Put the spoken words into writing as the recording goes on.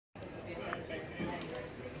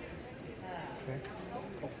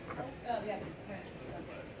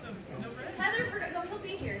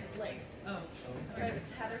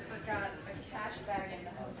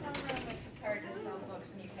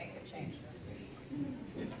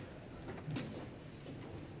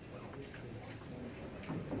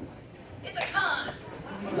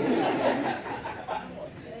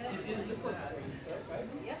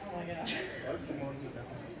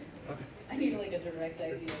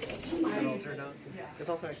Is it all turned on? It's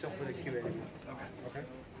also actually for the Q&A. Okay. Okay.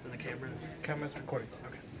 And the cameras? Camera's recording.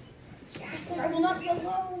 Okay. Yes, I will not be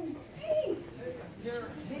alone. Hey! Your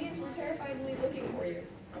minions were terrifiedly looking for you.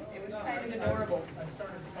 It was kind of adorable. That's why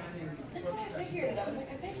I figured it. I was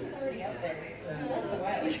like, I bet he's already out there. He left a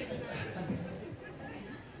while ago.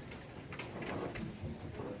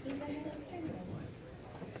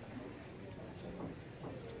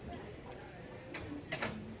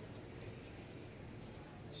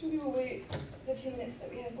 We will wait the 2 minutes that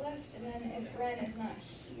we have left, and then if Ren is not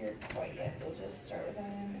here quite yet, we'll just start without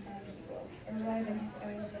him, and he will arrive in his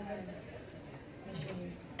own time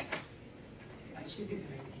machine. I should be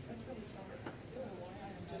crazy. That's really clever.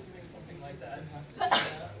 Just make something like that.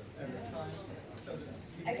 Every time. So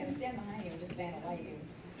I can stand behind you and just ban a light you.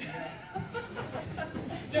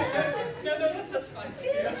 No, that's fine.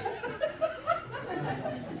 Thank you.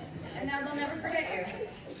 And now they'll never forget you.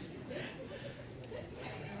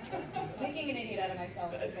 Making an idiot out of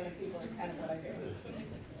myself in front of people is kind of what I do.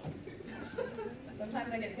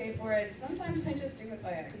 Sometimes I get paid for it, sometimes I just do it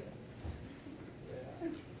by accident.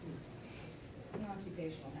 It's an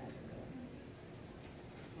occupational hazard,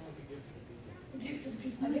 really. I give to the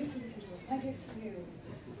people. I give to the people. I give to you.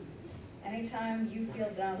 Anytime you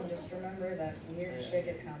feel dumb, just remember that weird trick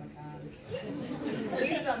at Comic-Con. At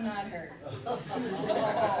least I'm not hurt.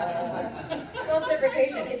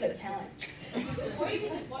 Self-deprecation, it's a talent. Or you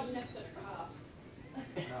can just watch an episode of Cops.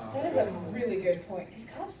 That is a really good point. Is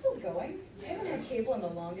Cops still going? I haven't had cable in the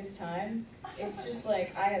longest time. It's just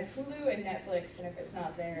like, I have Hulu and Netflix, and if it's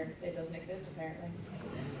not there, it doesn't exist, apparently.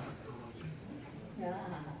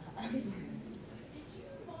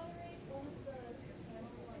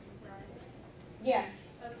 Yes,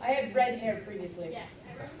 I had red hair previously. Yes.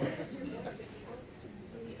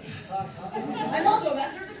 I'm also a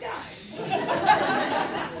master of disguise.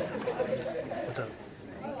 What's up?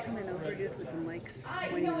 Coming over good with the mics.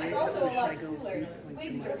 You know, it's also a lot cooler.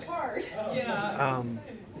 Wigs are hard. Yeah.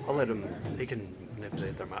 I'll let them, they can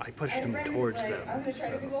manipulate them. I pushed And them Brendan's towards like, them. I'm going to try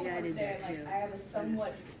to be So. vocal Yeah, I did today. that I'm like, too. I have a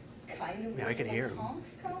somewhat kind of Yeah, I can hear him.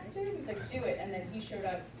 Tonks costume. He's like, do it. And then he showed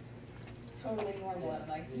up totally normal. I'm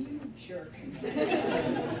like, you jerk. Who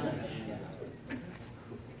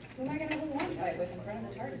am I going to have a one fight with in front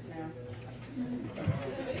of the TARDIS now?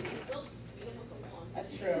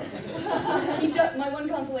 That's true. My one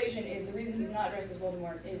consolation is the reason he's not dressed as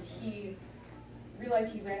Voldemort is he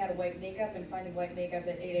realized he ran out of white makeup, and finding white makeup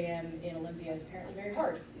at 8 a.m. in Olympia is apparently very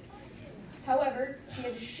hard. However, he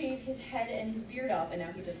had to shave his head and his beard off, and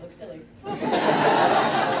now he just looks silly. So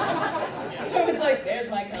it's like, there's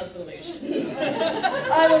my consolation.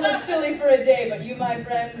 I will look silly for a day, but you, my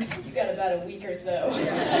friend, you got about a week or so.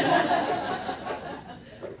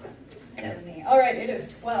 All right, it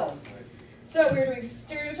is 12. So we're doing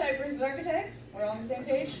Stereotype versus Archetype. We're all on the same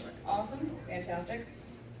page. Awesome, fantastic.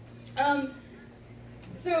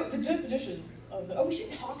 So the definition of the, we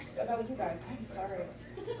should talk about you guys. I'm sorry.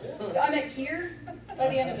 I'm at here. By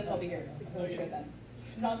the end of this, I'll be here. So we'll be good then.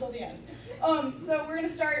 Not till the end. So we're gonna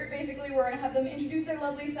start. Basically, we're gonna have them introduce their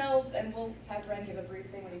lovely selves, and we'll have Ren give a brief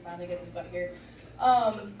thing when he finally gets his butt here.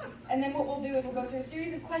 And then what we'll do is we'll go through a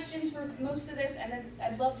series of questions for most of this, and then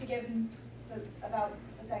I'd love to give about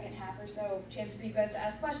the second half or so chance for you guys to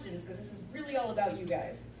ask questions, because this is really all about you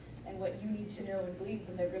guys and what you need to know and glean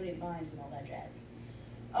from their brilliant minds and all that jazz.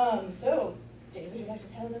 So, Dave, would you like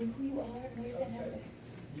to tell them who you are and why you're fantastic?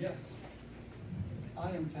 Yes.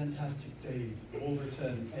 I am Fantastic Dave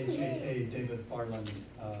Wolverton, a.k.a. David Farland,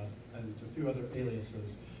 and a few other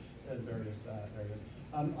aliases in various areas.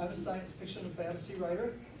 I'm a science fiction and fantasy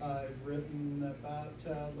writer. I've written about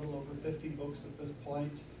a little over 50 books at this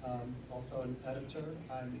point. Also an editor.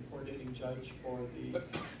 I'm the coordinating judge for the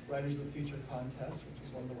Writers of the Future contest, which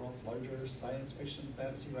is one of the world's larger science fiction and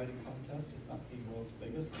fantasy writing contests, if not the world's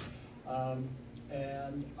biggest.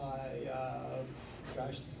 And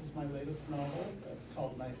gosh, this is my latest novel. It's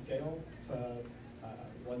called Nightingale. It's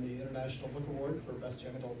won the International Book Award for Best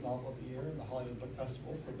Young Adult Novel of the Year and the Hollywood Book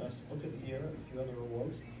Festival for Best Book of the Year and a few other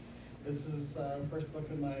awards. This is the first book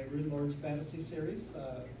in my Rune Lords fantasy series,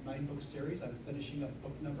 9-book series. I'm finishing up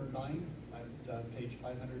book number 9. I'm at page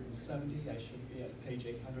 570. I should be at page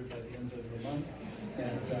 800 by the end of the month.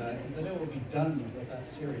 And then it will be done with that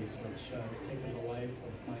series, which has taken the life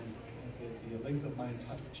of the length of my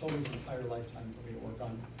children's entire lifetime for me to work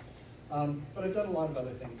on. But I've done a lot of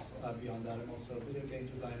other things beyond that. I'm also a video game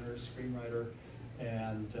designer, screenwriter,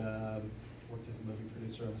 and worked as a movie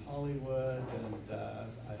producer in Hollywood, and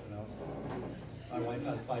I don't know. My wife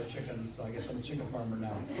has 5 chickens, so I guess I'm a chicken farmer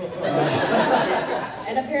now.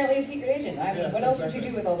 And apparently a secret agent. I mean, Yes, what else exactly. would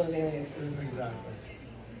you do with all those aliases? Exactly.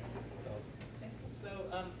 So. So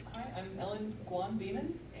I'm Ellen Guan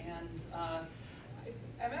Beeman, and I'm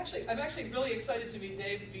actually really excited to meet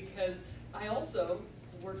Dave because I also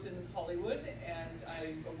worked in Hollywood and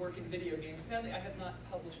I work in video games. Sadly, I have not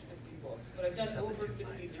published 50 books, but I've done over 50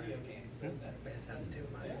 video games.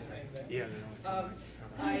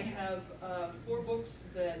 I have 4 books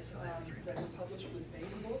that were published with Bain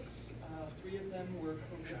Books. 3 of them were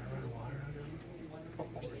co-written with amazingly wonderful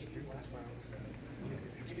Mercedes last month.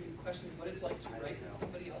 If you have questions what it's like to write with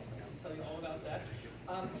somebody else, I can tell you all about that.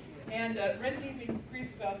 And Ren gave me grief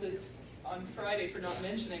about this on Friday for not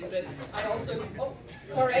mentioning that I also, oh,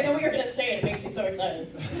 sorry, I know what you're going to say, and it makes me so excited.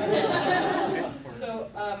 So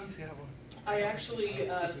I actually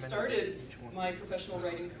started my professional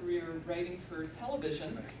writing career writing for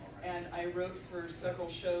television, and I wrote for several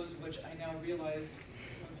shows which I now realize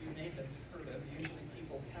some of you may have heard of, usually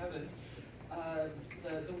people haven't.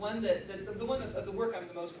 The work I'm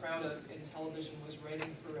the most proud of in television was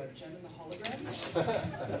writing for Jen and the Holograms.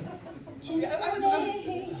 See,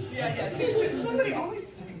 somebody always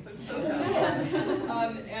sings. That's so cool.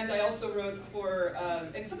 And I also wrote for,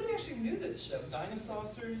 and somebody actually knew this show,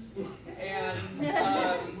 Dinosaurs, and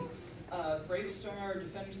Brave Star,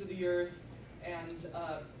 Defenders of the Earth, and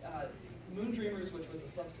Moon Dreamers, which was a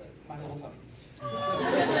subset of My Little Pony.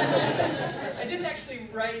 I didn't actually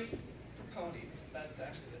write for ponies. That's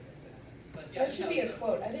actually the sadness. But yeah, that should be a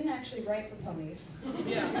quote. I didn't actually write for ponies.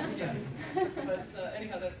 Yeah, yes. But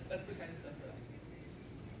anyhow, that's the kind of stuff that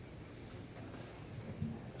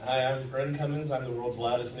I do. Hi, I'm Ren Cummins. I'm the world's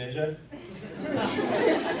loudest ninja.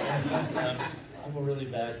 I'm a really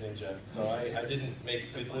bad ninja, so I didn't make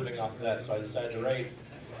a good living off of that, so I decided to write.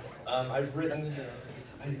 I've written,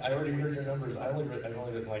 I already heard your numbers. I've only written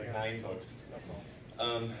like 9 books.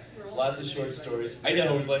 Lots of short stories. I know,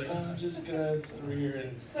 I was like, oh, I'm just gonna sit over here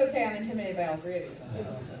and... It's okay, I'm intimidated by all 3 of you.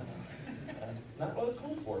 Not what I was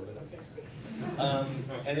called for, but okay.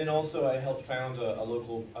 And then also I helped found a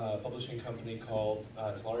local publishing company called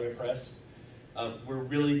Stereotype Press. We're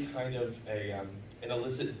really kind of an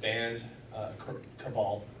illicit band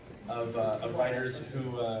cabal of writers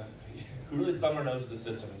who really thumb our nose at the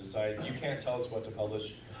system and decide, you can't tell us what to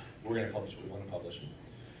publish, we're going to publish what we want to publish.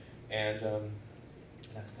 And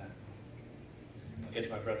that's that. I'll get to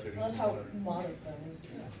my breath here. I love how modest that is.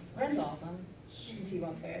 Ren's awesome, since he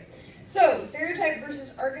won't say it. So, stereotype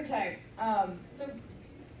versus archetype. So,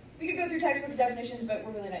 we could go through textbooks definitions, but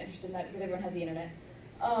we're really not interested in that because everyone has the internet.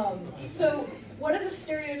 So, what is a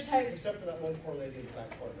stereotype? Except for that one poor lady in the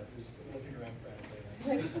back corner who's looking around frantically. He's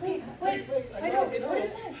like, wait, what? What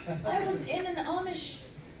is that? I was in an Amish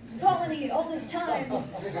colony all this time.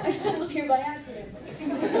 I stumbled here by accident.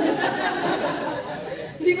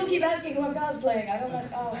 People keep asking who I'm cosplaying. I don't know.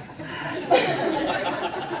 Oh.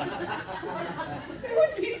 It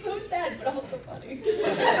would be so sad, but also funny.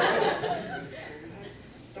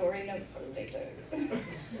 Story note for later.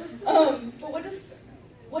 But what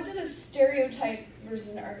does a stereotype versus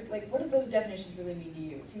an archetype, like, what does those definitions really mean to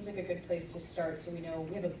you? It seems like a good place to start so we know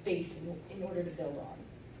we have a base in order to build on.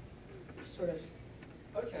 Sort of.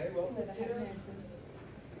 Okay, well, Live a you know, answer.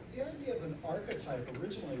 the idea of an archetype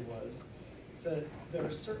originally was that there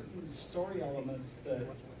are certain story elements that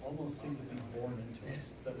almost seem to be born into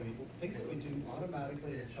us, things that we do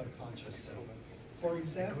automatically and subconsciously. For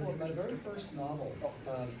example, in my very first novel,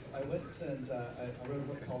 I went and I wrote a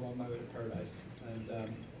book called On My Way to Paradise, and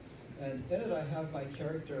in it I have my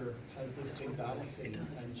character has this big battle scene,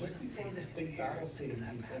 and just before this big battle scene,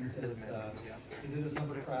 he's in his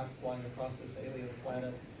hovercraft flying across this alien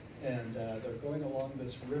planet, and they're going along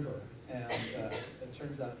this river, and it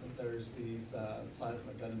turns out that there's these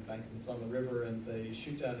plasma gun embankments on the river, and they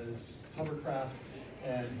shoot down his hovercraft,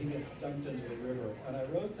 and he gets dumped into the river. And I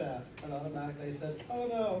wrote that, and automatically I said, oh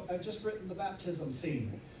no, I've just written the baptism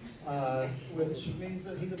scene, which means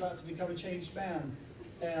that he's about to become a changed man.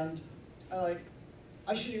 And I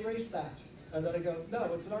should erase that. And then I go,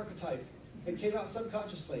 no, it's an archetype. It came out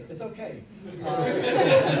subconsciously. It's okay.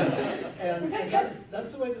 And that's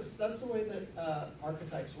the way that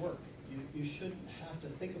archetypes work. You shouldn't have to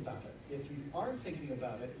think about it. If you are thinking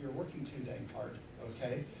about it, you're working too dang hard.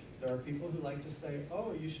 Okay. There are people who like to say,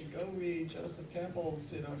 oh, you should go read Joseph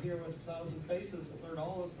Campbell's, Here with 1,000 Faces, and learn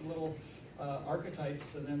all of the little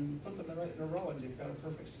archetypes, and then put them right in a row, and you've got a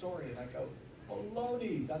perfect story. And I go,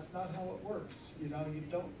 baloney, that's not how it works. You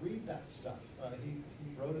don't read that stuff. He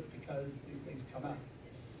wrote it because these things come out.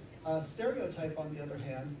 Stereotype, on the other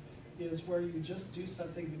hand, is where you just do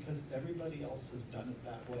something because everybody else has done it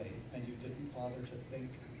that way, and you didn't bother to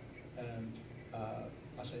think and,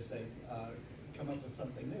 how should I say, come up with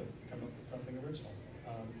something new, come up with something original.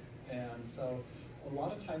 And so a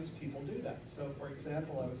lot of times people do that. So for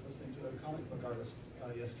example, I was listening to a comic book artist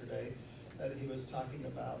yesterday, and he was talking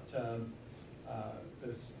about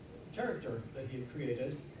this character that he had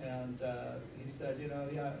created, and he said, you know,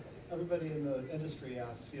 yeah, everybody in the industry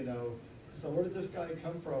asks, you know, so where did this guy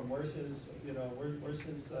come from? Where's his, you know, where's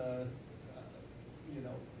his, you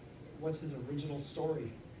know, what's his original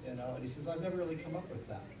story? You know, and he says, I've never really come up with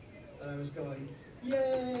that. And I was going,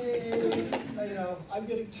 yay! You know, I'm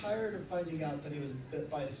getting tired of finding out that he was bit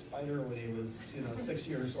by a spider when he was, you know, 6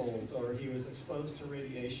 years old, or he was exposed to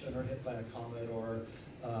radiation, or hit by a comet, or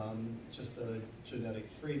just a genetic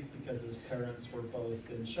freak because his parents were both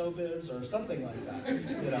in showbiz, or something like that.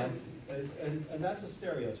 You know, and that's a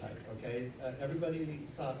stereotype. Okay, everybody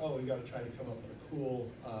thought, oh, we got to try to come up with a cool,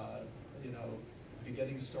 you know,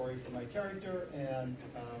 beginning story for my character and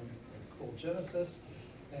a cool genesis.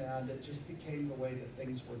 And it just became the way that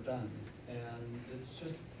things were done. And it's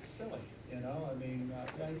just silly, you know? I mean,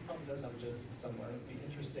 yeah, he probably does have a genesis somewhere. It'd be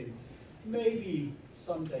interesting, maybe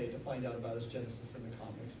someday, to find out about his genesis in the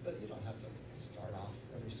comics, but you don't have to start off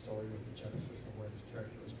every story with the genesis of where this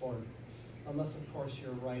character was born. Unless, of course,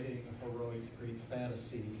 you're writing heroic Greek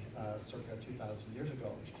fantasy circa 2,000 years ago,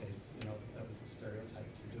 in which case, you know, that was a stereotype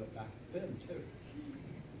to do it back then, too.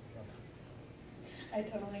 I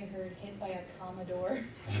totally heard hit by a Commodore.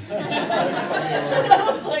 I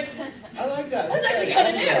was like, I like that. That's actually kind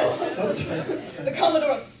of new. The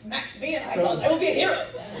Commodore smacked me, and I thought I will be a hero. Are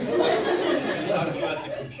you talking about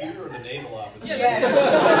the computer or the naval officer? Yes.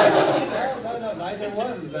 No, neither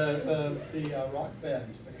one. The rock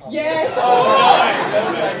band. The Commodore. Yes. That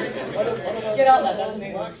was like one of those Get on that. That's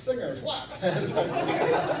me. black singers.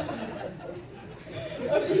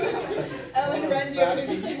 Ellen Ren, do you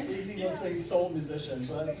understand? Easy listening soul musician.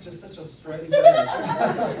 So that's just such a strange image.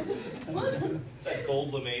 That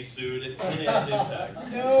gold lame suit, it really has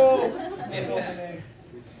impact. No.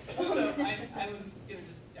 So I was going to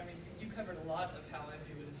just, I mean, you covered a lot of how I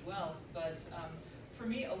do it as well, but for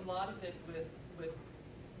me, a lot of it with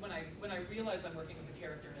when I realize I'm working with a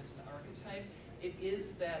character and it's an archetype, it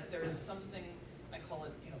is that there is something, I call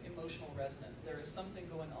it, you know, emotional resonance. There is something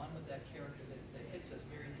going on with that character that hits us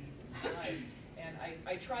very deep inside. And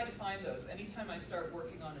I try to find those. Anytime I start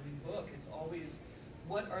working on a new book, it's always,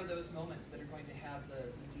 what are those moments that are going to have the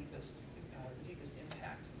deepest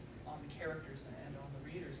impact on the characters and on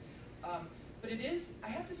the readers. But it is, I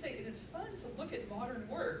have to say, it is fun to look at modern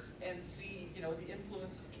works and see, you know, the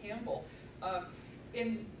influence of Campbell.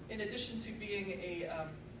 In addition to being a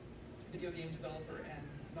video game developer and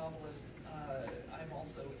novelist, I'm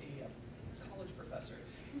also a college professor.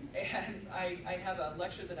 And I have a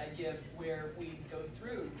lecture that I give where we go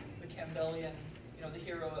through the Campbellian, you know, the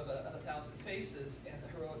hero of a thousand faces and the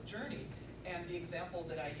heroic journey. And the example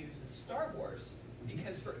that I use is Star Wars,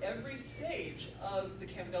 because for every stage of the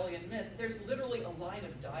Campbellian myth, there's literally a line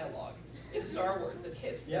of dialogue in Star Wars that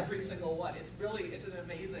hits every single one. It's really, it's an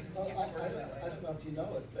amazing piece of work that way. I don't know if you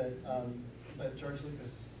know it, but George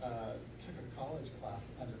Lucas took a college class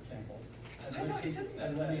under Campbell.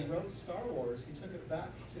 And when he wrote Star Wars, he took it back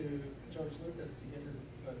to George Lucas to get his,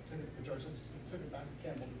 George Lucas took it back to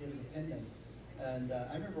Campbell to get his opinion. And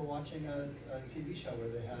I remember watching a TV show where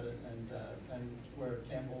they had it, and where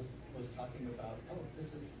Campbell was talking about, oh,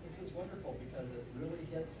 this is wonderful because it really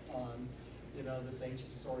hits on, you know, this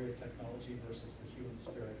ancient story of technology versus the human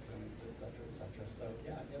spirit, and et cetera, et cetera. So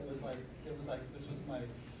yeah, it was like this was my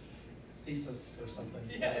thesis or something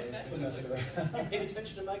for the semester. Pay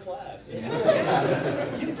attention to my class. You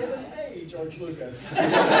get an A, George Lucas. I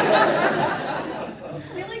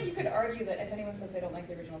feel like you could argue that if anyone says they don't like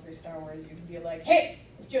the original 3 Star Wars, you can be like, hey,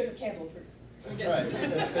 it's Joseph Campbell approved. That's right.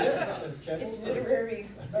 It is. It's Campbell. It's literary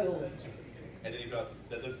build. And then he brought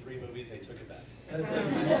the other 3 movies and he took it back.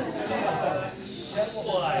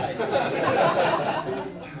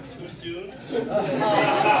 Too soon?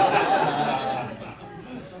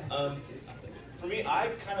 For me, I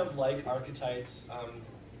kind of like archetypes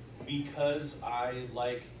because I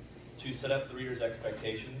like to set up the reader's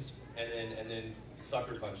expectations and then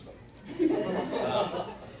sucker punch them.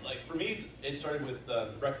 Like for me, it started with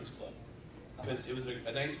The Breakfast Club because it was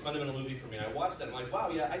a nice fundamental movie for me. And I watched that and I'm like, wow,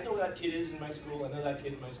 yeah, I know that kid is in my school. I know that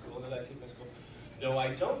kid in my school. I know that kid in my school. No,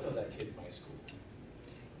 I don't know that kid in my school.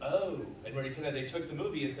 Oh, and where they took the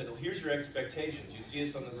movie and said, well, here's your expectations. You see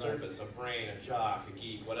us on the surface, a brain, a jock, a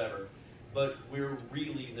geek, whatever. But we're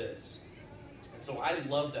really this. And so I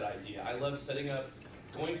love that idea. I love setting up,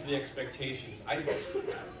 going for the expectations. I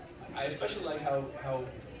especially like how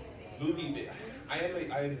I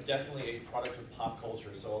am definitely a product of pop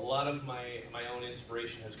culture. So a lot of my own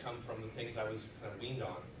inspiration has come from the things I was kind of weaned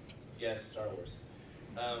on. Yes, Star Wars.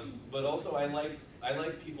 But also I like I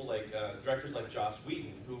like people like directors like Joss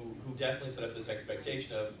Whedon, who definitely set up this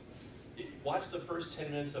expectation of watch the first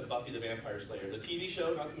 10 minutes of Buffy the Vampire Slayer, the TV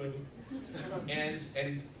show, not the movie,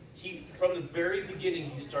 and he from the very beginning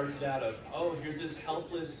he starts it out of, oh, here's this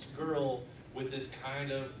helpless girl with this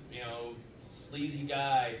kind of sleazy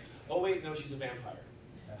guy. Oh wait, no, she's a vampire.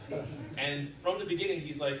 And from the beginning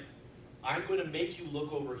he's like, I'm going to make you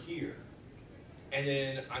look over here. And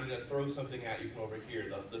then I'm going to throw something at you from over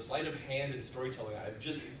here. The sleight of hand and storytelling I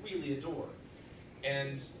just really adore.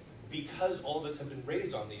 And because all of us have been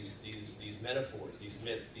raised on these metaphors, these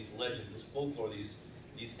myths, these legends, this folklore, these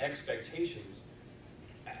expectations,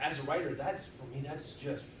 as a writer, for me, that's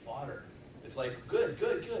just fodder. It's like, good,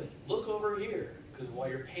 look over here. Because while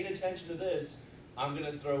you're paying attention to this, I'm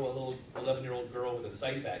going to throw a little 11-year-old girl with a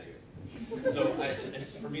scythe at you. So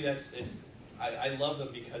for me, I love them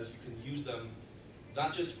because you can use them,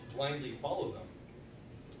 not just blindly follow them,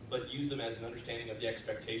 but use them as an understanding of the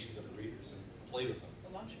expectations of the readers and play with them.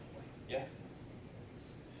 A launching point. Yeah.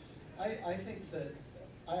 I think that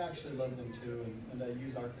I actually love them too, and I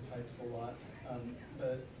use archetypes a lot.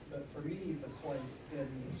 But for me, the point in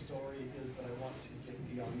the story is that I want to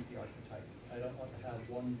get beyond the archetype. I don't want to have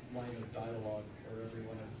one line of dialogue for every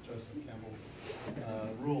one of Joseph Campbell's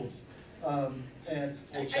rules. And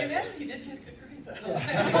I imagine he did get a good grade though.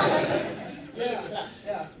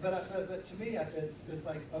 Yeah. But to me, it's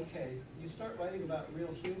like, okay, you start writing about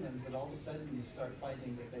real humans, and all of a sudden you start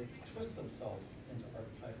finding that they twist themselves into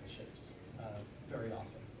archetypal shapes very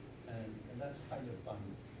often, and that's kind of fun.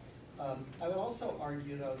 I would also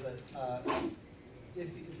argue, though, that if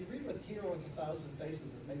you read with Hero with 1,000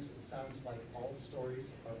 Faces, it makes it sound like all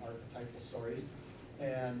stories are archetypal stories.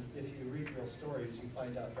 And if you read real stories, you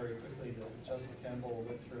find out very quickly that Joseph Campbell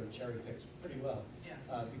went through and cherry-picked pretty well.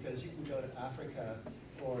 Yeah. Because you can go to Africa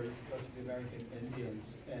or you can go to the American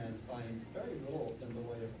Indians and find very little in the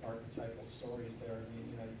way of archetypal stories there. I mean,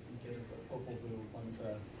 you can get into the Popol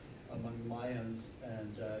Vuh among the Mayans,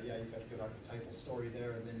 and yeah, you've got a good archetypal story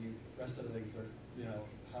there, and then the rest of the things are,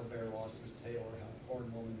 how bear lost his tail, or how corn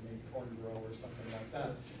woman made corn grow, or something like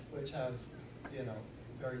that, which have,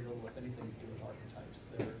 very little, if anything, to do with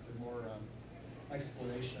archetypes. They're more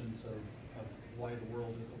explanations of why the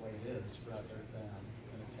world is the way it is, rather than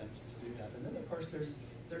an attempt to do that. And then, of course, there's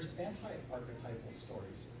anti-archetypal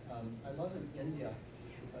stories. I love in India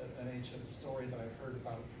an ancient story that I've heard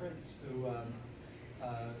about a prince who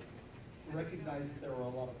recognized that there were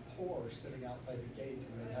a lot of poor sitting out by the gate,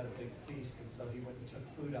 and they had a big feast, and so he went and took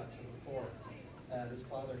food out to the poor. And his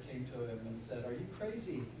father came to him and said, "Are you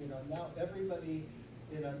crazy? Now everybody,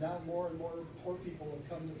 now more and more poor people have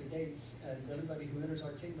come to the gates, and everybody who enters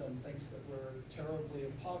our kingdom thinks that we're terribly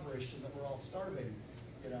impoverished and that we're all starving.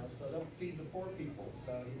 So don't feed the poor people."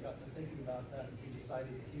 So he got to thinking about that, and he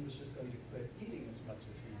decided that he was just going to quit eating as much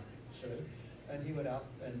as he should. And he went out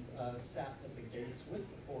and sat at the gates with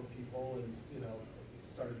the poor people and,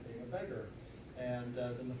 started being a beggar. And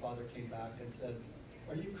then the father came back and said,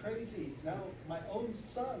 "Are you crazy? Now my own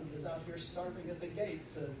son is out here starving at the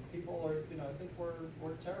gates, and people are, think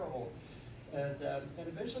we're terrible." And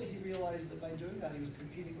eventually he realized that by doing that he was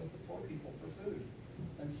competing with the poor people for food.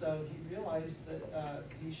 And so he realized that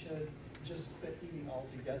he should just quit eating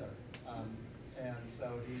altogether. And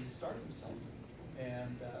so he starved himself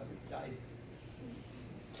and died.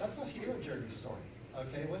 That's a hero journey story.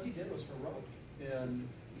 Okay, what he did was heroic. And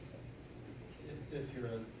if you're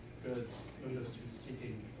a good Buddhist who's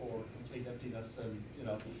seeking for complete emptiness and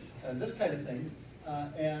and this kind of thing,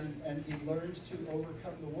 and he learned to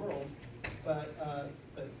overcome the world, but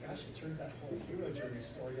gosh, it turns that whole hero journey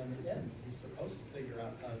story on the end. He's supposed to figure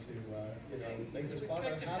out how to make his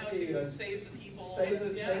father happy, save the people, save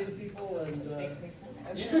the people, and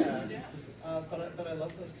Yeah. But I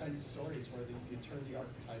love those kinds of stories where you turn the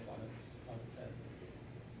archetype on its head.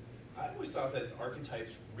 I always thought that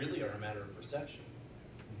archetypes really are a matter of perception.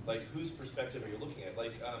 Like, whose perspective are you looking at?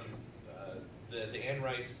 Like the Anne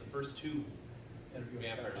Rice, the first two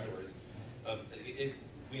vampire stories. It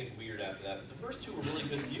went weird after that. But the first two were really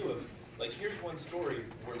good view of, like, here's one story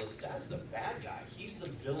where Lestat's the bad guy. He's the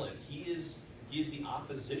villain. He is the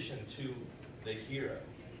opposition to the hero,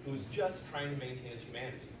 who's just trying to maintain his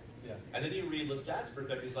humanity. Yeah. And then you read Lestat's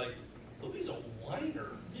perspective, he's like, Louis a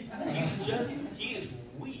whiner. Yeah. He is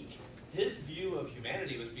weak. His view of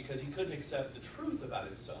humanity was because he couldn't accept the truth about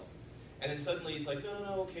himself. And then suddenly it's like,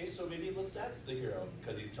 no, okay, so maybe Lestat's the hero,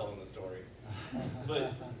 because he's telling the story.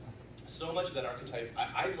 But so much of that archetype,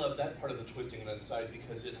 I love that part of the twisting on that side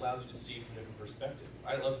because it allows you to see from a different perspective.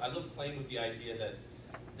 I love playing with the idea that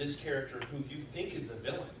this character who you think is the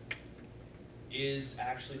villain is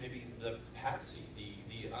actually maybe the patsy,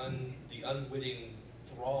 the unwitting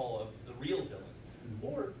thrall of the real villain.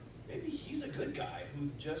 Or maybe he's a good guy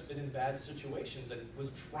who's just been in bad situations and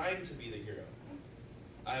was trying to be the hero.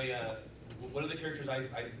 One of the characters I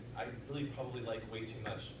really probably like way too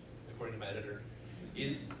much, according to my editor,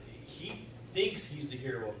 is he thinks he's the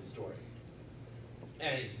hero of the story,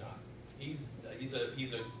 and he's not. He's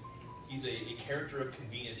a character of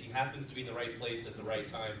convenience. He happens to be in the right place at the right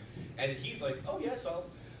time, and he's like, oh yes,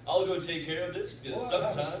 I'll go take care of this because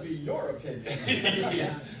sometimes. That must be your opinion.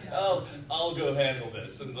 Yes, I'll go handle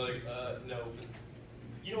this, and like no,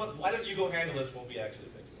 you know what? Why don't you go handle this while we actually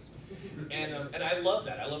fix this? And I love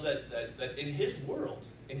that. I love that in his world,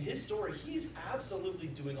 in his story, he's absolutely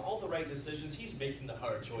doing all the right decisions. He's making the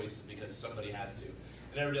hard choices because somebody has to,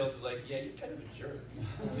 and everybody else is like, yeah, you're kind of a jerk.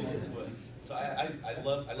 So I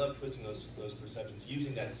love twisting those perceptions,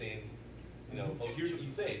 using that same, oh, here's what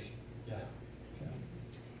you think. Yeah.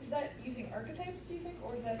 Is that using archetypes, do you think,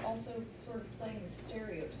 or is that also sort of playing with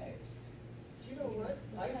stereotypes? Do you know what?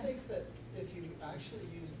 I think that if you actually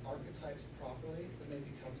use archetypes properly, then they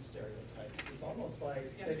become stereotypes. It's almost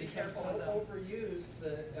like they become so overused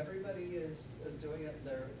that everybody is doing it and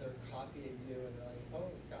they're copying you and they're like,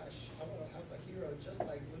 oh gosh, I want to have a hero just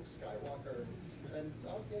like Luke Skywalker, and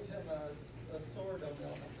I'll give him a sword and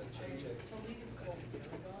they'll have to change it. I believe it's called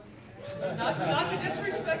Paragon. Not to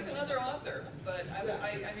disrespect another author, but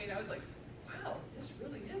I mean, I was like, wow, this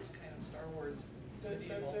really is kind of Star Wars.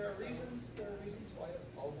 There are reasons why it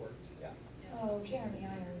all worked. Yeah. Oh, Jeremy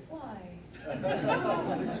Irons, why?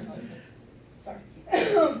 Sorry.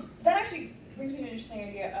 That actually brings me to an interesting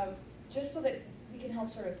idea of, just so that we can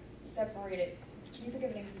help sort of separate it, can you think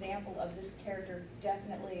of an example of this character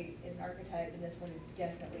definitely is an archetype and this one is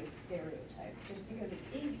definitely a stereotype? Just because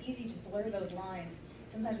it is easy to blur those lines.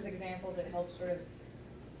 Sometimes with examples it helps sort of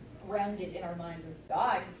ground it in our minds of,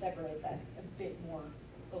 I can separate that a bit more.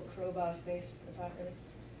 A little crowbar space for the thought, really.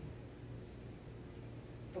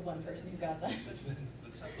 The one person who got that.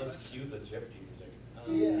 Let's cue the Jeopardy music.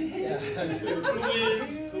 Yeah.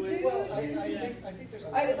 Who is? Well, I think there's a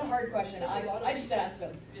lot. It's a hard question. I just asked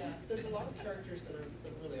them. Yeah. There's a lot of characters that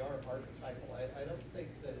really are archetypal. I don't think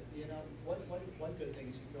that, one good thing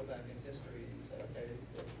is you go back in history and you say, okay,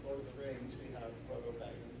 Lord of the Rings, we have Frodo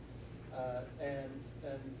Baggins,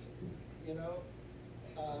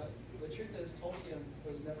 the truth is Tolkien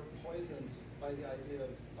was never poisoned by the idea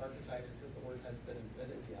of archetypes because the word hadn't been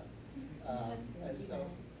invented yet. And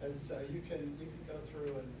so you can go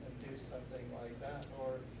through and do something like that,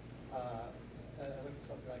 or look at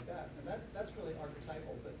something like that, and that's really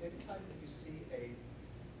archetypal. But anytime that you see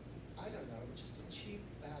I don't know, just a cheap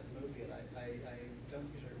bad movie, and I don't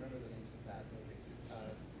usually remember the names of bad movies,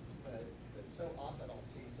 but so often I'll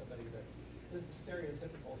see somebody that is the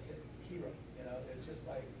stereotypical hero. It's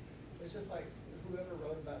just like whoever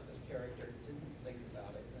wrote about this character didn't think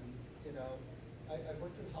about it, and I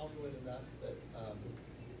worked in Hollywood enough that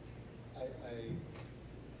I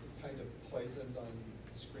kind of poisoned on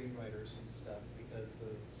screenwriters and stuff because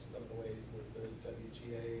of some of the ways that the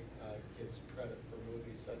WGA gives credit for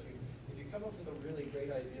movies. So if you come up with a really great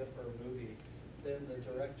idea for a movie, then the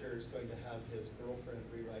director is going to have his girlfriend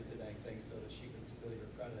rewrite the dang thing so that she can steal your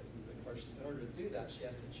credit. And of course, in order to do that, she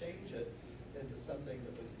has to change it into something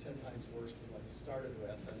that was 10 times worse than what you started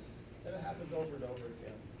with, and it happens over and over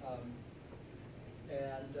again.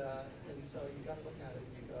 And so you got to look at it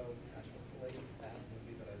and you go, gosh, what's the latest bad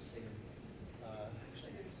movie that I've seen?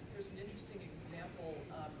 Actually, there's an interesting example.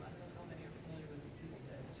 I don't know how many are familiar with the Evil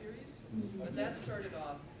Dead series, but that started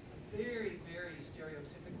off very, very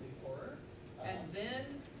stereotypically horror, and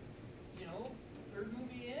then, third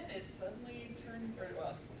movie in, it suddenly turned,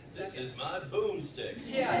 this is my boomstick.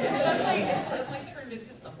 Yeah, it suddenly turned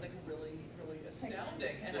into something really, really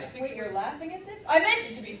astounding. And I think wait, you're laughing at this? I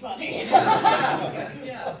meant it to be funny.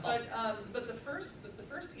 Yeah, but the first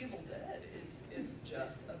Evil Dead is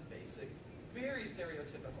just a basic, very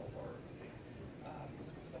stereotypical horror movie,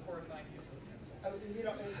 with a horrifying use of a pencil.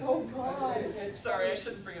 Oh God! Sorry, I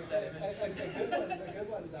shouldn't bring up that image. A good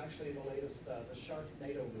one is actually the latest, the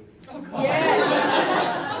Sharknado movie. Oh God!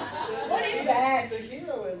 Yes. What is that? The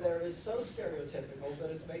hero in there is so stereotypical that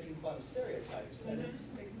it's making fun of stereotypes, and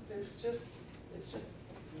it's just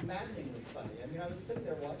maddeningly funny. I mean, I was sitting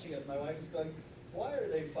there watching it, and my wife was going, "Why are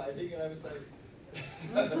they fighting?" And I was like,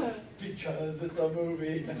 because it's a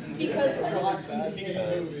movie. Because it's a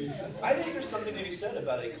movie. I think there's something to be said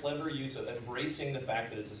about a clever use of embracing the fact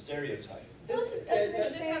that it's a stereotype. Well, that's an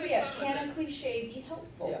interesting idea. Can a cliche be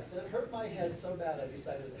helpful? Yes, it hurt my head so bad I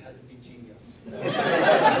decided it had to be genius.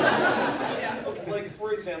 Okay, like,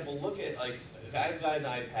 for example, look at, I've got an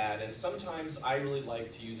iPad, and sometimes I really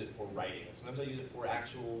like to use it for writing. Sometimes I use it for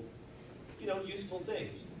actual, useful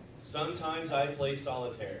things. Sometimes I play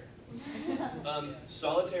solitaire.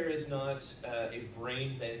 Solitaire is not a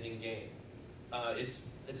brain-bending game. It's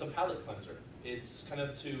a palate cleanser. It's kind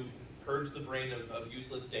of to purge the brain of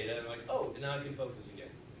useless data, and like, oh, now I can focus again.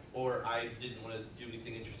 Or I didn't want to do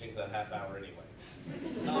anything interesting for that half hour anyway.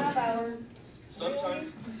 Half hour.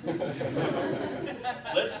 Sometimes,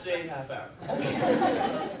 let's say half hour.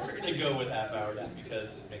 We're going to go with half hour just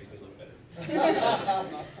because it makes me look better.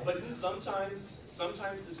 But sometimes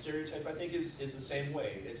the stereotype, I think, is the same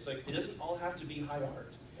way. It's like, it doesn't all have to be high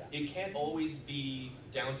art. It can't always be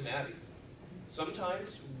Downton Abbey.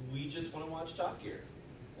 Sometimes we just want to watch Top Gear.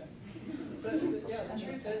 The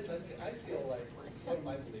truth is, I feel like one of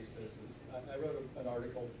my beliefs is I wrote an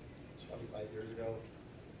article 25 years ago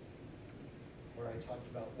where I talked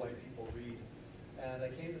about why people read, and I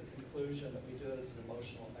came to the conclusion that we do it as an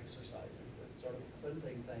emotional exercise. It's sort of a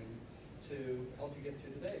cleansing thing to help you get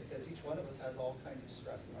through the day, because each one of us has all kinds of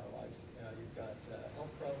stress in our lives. You've got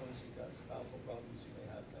health problems, you've got spousal problems, you may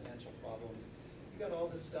have financial problems. You've got all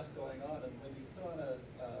this stuff going on, and when you put on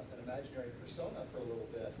an imaginary persona for a little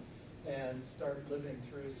bit and start living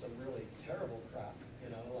through some really terrible crap,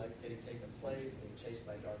 like getting taken slave, being chased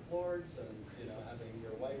by dark lords, and having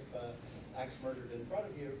your wife axe murdered in front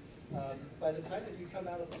of you, by the time that you come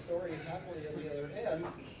out of the story happily at the other end,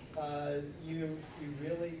 you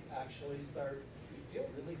really actually you feel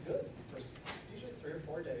really good for usually 3 or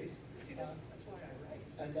 4 days. See, that's why I write.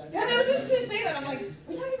 I was just going to say that. I'm like,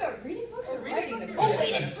 we're talking about reading books or writing them? Oh,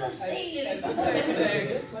 wait, it's the same. It's the same thing.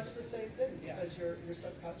 It is much the same thing, because your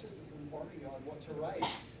subconscious is informing you on what to write,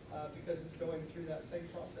 because it's going through that same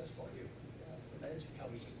process for you. It's amazing how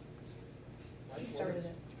we just... He started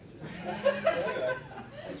it. Anyway,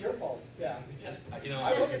 it's your fault. Yeah. Yes,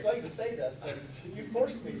 I wasn't going to say this, and you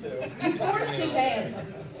forced me to. You forced his hand.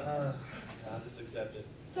 I'll just accept it.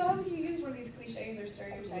 So how do you use one of these cliches or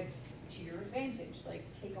stereotypes to your advantage? Like,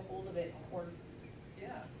 take a hold of it, or...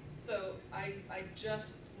 Yeah. So I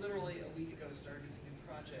just literally a week ago started a new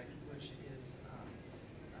project, which is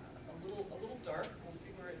a little dark. We'll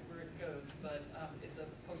see where it goes, but it's a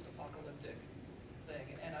post-apocalyptic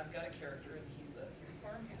thing, and I've got a character, and he's a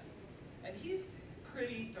farmhand, and he's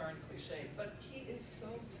pretty darn cliche, but he is so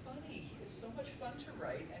funny. He is so much fun to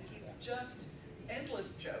write, and he's just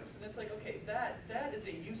endless jokes, and it's like, okay, that is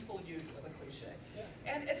a useful use of a cliche.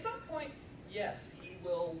 Yeah. And at some point, yes,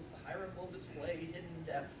 Hiram will display hidden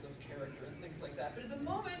depths of character and things like that, but at the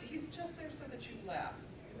moment, he's just there so that you laugh,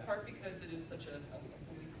 in part because it is such a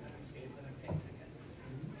bleak landscape that I'm painting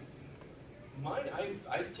in. Mine,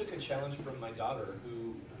 I took a challenge from my daughter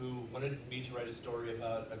who wanted me to write a story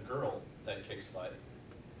about a girl that kicks butt.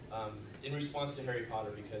 In response to Harry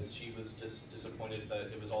Potter, because she was just disappointed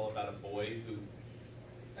that it was all about a boy who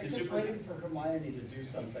I kept waiting for Hermione to do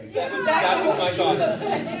something. Yeah, that was my daughter.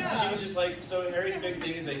 She was just like, so Harry's big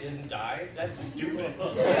thing is they didn't die? That's stupid.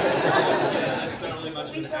 Yeah, that's not really much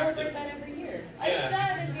of We an celebrate active. that every year. I didn't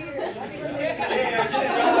die this year. Happy birthday. Hey, I didn't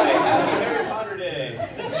die. Happy Harry Potter Day.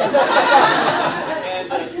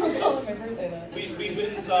 And I don't call it my birthday though. we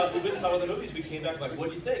went and saw one of the movies. We came back like, what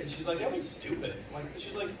do you think? She's like, that was stupid.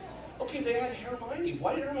 She's like, okay, they had Hermione.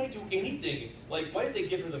 Why did Hermione do anything? Like, why did they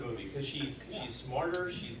give her the movie? Because she's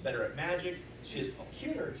smarter, she's better at magic. She's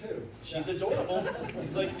cuter too. She's adorable.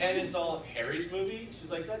 It's like, and it's all Harry's movie.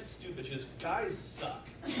 She's like, that's stupid. She goes, guys suck.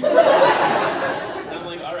 And I'm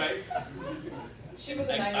like, all right. She was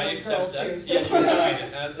a I 9-year-old girl accept that. too. So. Yeah, she was 9.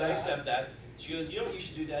 And I accept that. She goes, you know what you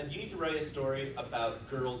should do, Dad? You need to write a story about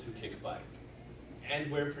girls who kick butt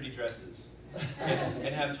and wear pretty dresses.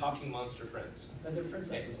 And have talking monster friends. And they're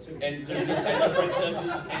princesses too. And they're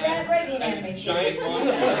princesses Dad, write me an anime and series. giant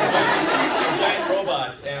monsters and giant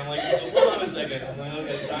robots. And I'm like, hold on a second. I'm like,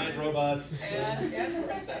 okay, giant robots. And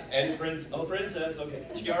princess. And princess, okay.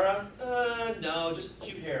 Tiara? No, just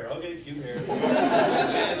cute hair. Okay, cute hair.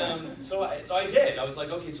 And so I did. I was like,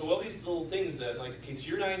 okay, so all these little things that, like, okay, so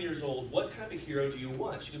you're 9 years old. What kind of a hero do you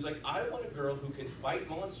want? She was like, I want a girl who can fight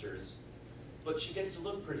monsters, but she gets to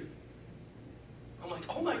look pretty. I'm like,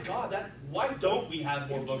 oh my God, why don't we have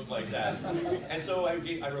more books like that? And so I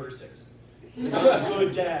wrote her 6. I'm a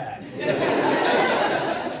good dad.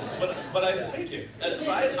 but thank you.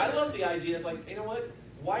 I love the idea of like, you know what?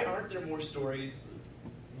 Why aren't there more stories?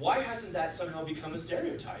 Why hasn't that somehow become a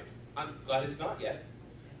stereotype? I'm glad it's not yet.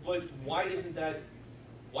 But why isn't that,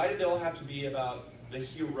 why did it all have to be about the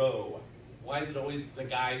hero? Why is it always the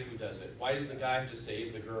guy who does it? Why does the guy have to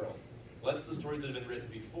save the girl? Well, that's the stories that have been written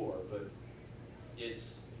before, but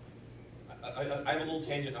I have a little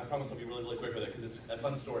tangent. I promise I'll be really, really quick with it because it's a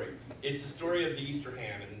fun story. It's the story of the Easter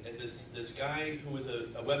ham, and this guy who was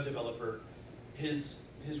a web developer, his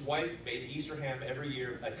wife made the Easter ham every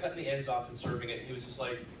year, cutting the ends off and serving it. And he was just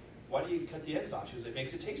like, "Why do you cut the ends off?" She was like, "It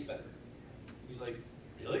makes it taste better." He's like,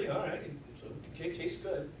 "Really? All right. So, okay, tastes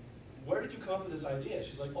good. Where did you come up with this idea?"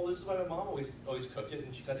 She's like, "Oh, this is why my mom always cooked it,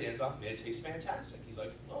 and she cut the ends off and made it taste fantastic." He's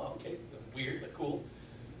like, "Oh, okay, weird, but cool."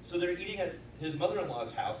 So they're eating at his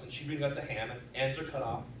mother-in-law's house, and she brings out the ham, and ends are cut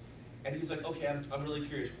off. And he's like, "Okay, I'm really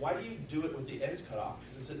curious. Why do you do it with the ends cut off?"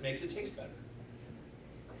 Because it makes it taste better.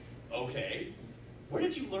 Okay. Where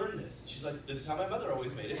did you learn this? She's like, "This is how my mother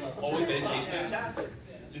always made it. Always made it taste fantastic."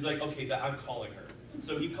 So he's like, "Okay, I'm calling her."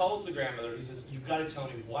 So he calls the grandmother. He says, "You've got to tell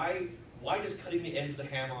me why does cutting the ends of the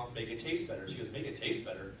ham off make it taste better?" She goes, "Make it taste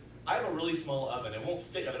better? I have a really small oven. It won't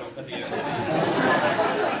fit if I don't cut the ends off."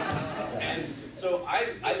 And so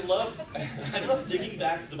I love digging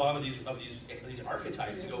back to the bottom of these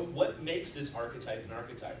archetypes and go, what makes this archetype an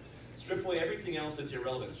archetype? Strip away everything else that's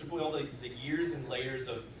irrelevant. Strip away all the years and layers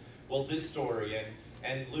of, well, this story,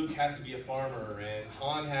 and Luke has to be a farmer, and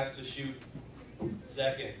Han has to shoot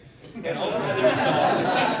second, and all this other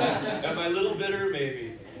stuff. Am I a little bitter?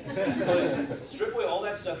 Maybe. But strip away all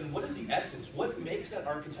that stuff, and what is the essence? What makes that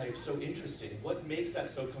archetype so interesting? What makes that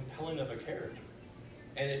so compelling of a character?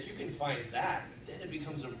 And if you can find that, then it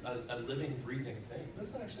becomes a living, breathing thing.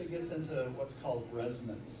 This actually gets into what's called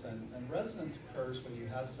resonance, and resonance occurs when you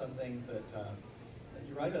have something that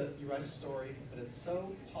you write a story, but it's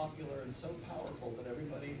so popular and so powerful that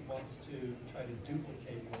everybody wants to try to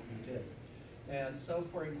duplicate what you did. And so,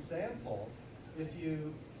 for example, if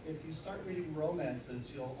you start reading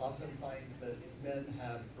romances, you'll often find that men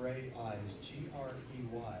have gray eyes,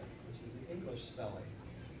 G-R-E-Y, which is the English spelling.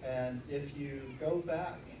 And if you go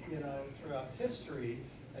back, throughout history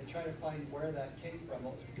and try to find where that came from,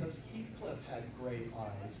 well, it's because Heathcliff had gray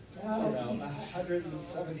eyes,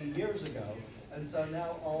 170 years ago. And so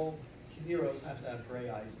now all heroes have to have gray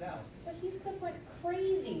eyes now. But Heathcliff went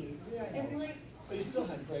crazy. Yeah, I know. And But he still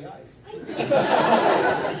had gray eyes. I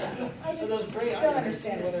So those gray eyes don't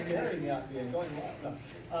understand are whether staring at me and going, "What?" No.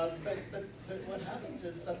 But what happens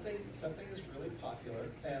is something is really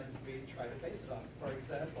popular, and we try to base it on. For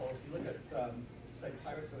example, if you look at, say,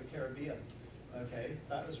 Pirates of the Caribbean, okay,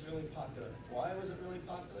 that was really popular. Why was it really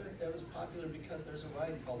popular? It was popular because there's a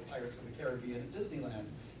ride called Pirates of the Caribbean at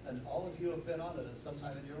Disneyland, and all of you have been on it at some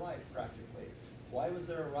time in your life, practically. Why was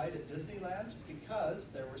there a ride at Disneyland? Because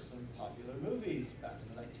there were some popular movies back in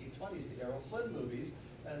the 1920s, the Errol Flynn movies,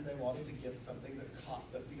 and they wanted to get something that caught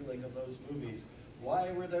the feeling of those movies.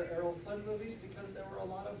 Why were there Errol Flynn movies? Because there were a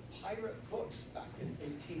lot of pirate books back in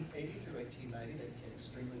 1880 through 1890. They became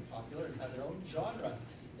extremely popular and had their own genre,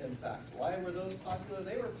 in fact. Why were those popular?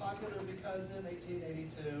 They were popular because in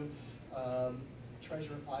 1882,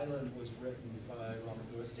 Treasure Island was written by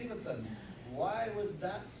Robert Louis Stevenson. Why was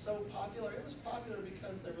that so popular? It was popular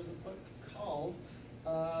because there was a book called,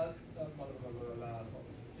 what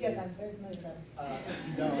was it? Yes, I'm very familiar with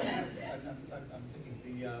that. No, I'm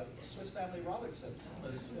thinking the Swiss Family Robinson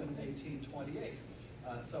was in 1828.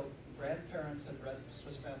 So grandparents had read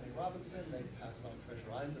Swiss Family Robinson, they passed on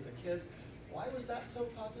Treasure Island to the kids. Why was that so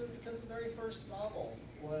popular? Because the very first novel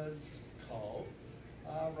was called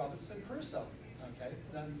Robinson Crusoe. Okay,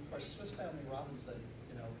 and then of course Swiss Family Robinson,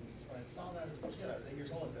 when I saw that as a kid, I was 8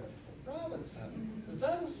 years old, and Robinson, is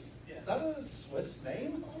that a Swiss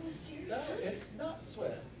name? Oh, seriously? No, it's not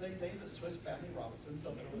Swiss. They named it Swiss Family Robinson so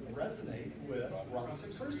that it would resonate with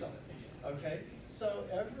Robinson Crusoe. Okay, so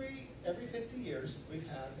every 50 years we've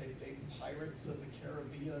had a big Pirates of the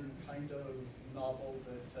Caribbean kind of novel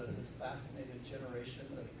that has fascinated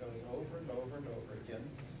generations, and it goes over and over and over again.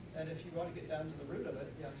 And if you want to get down to the root of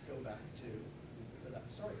it, you have to go back to that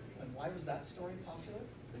story. And why was that story popular?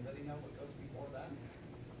 Anybody know what goes before that?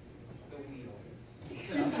 The wheel.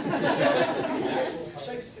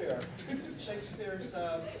 Shakespeare's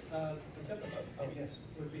The Tempest. Oh, yes.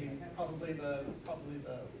 Would be probably the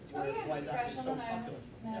word yeah, why that Crash was on so the Island, popular.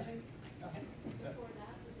 Magic.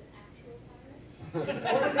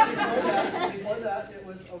 Before that, it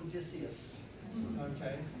was Odysseus.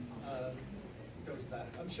 Okay, goes back.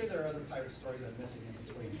 I'm sure there are other pirate stories I'm missing in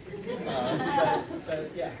between.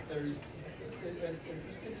 But yeah, it's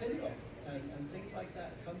this continuum, and things like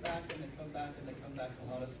that come back and they come back and they come back to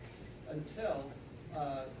haunt us until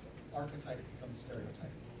archetype becomes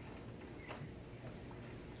stereotype.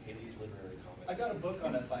 Haley's literary comment. I got a book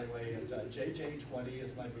on it, by the way, at JJ20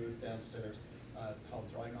 is my booth downstairs. It's called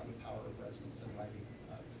Drawing on the Power of Resonance in Writing.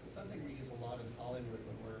 This is something we use a lot in Hollywood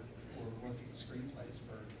when we're working screenplays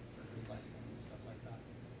for greenlighting and stuff like that.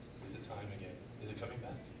 Is it time again? Is it coming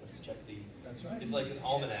back? Let's check the. That's right. It's like an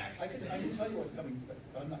almanac. I can tell you what's coming, but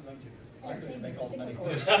I'm not going to because I'm going to make all the money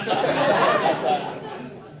Entertainment, first.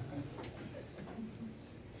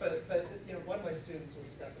 But you know, one of my students was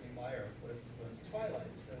Stephanie Meyer with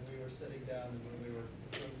Twilight, and we were sitting down and when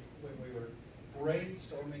we were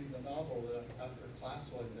brainstorming the novel after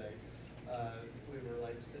class one day, we were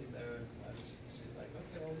like sitting there and she's like,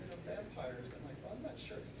 okay, well, you know, vampires. And I'm like, well, I'm not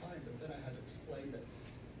sure it's time, but then I had to explain that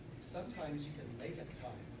sometimes you can make it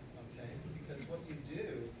time, okay? Because what you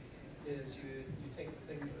do is you take the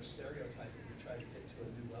things that are stereotyped and you try to get to a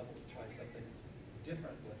new level, to try something that's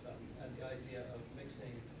different with them. And the idea of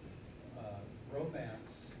mixing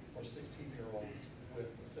romance for 16-year-olds with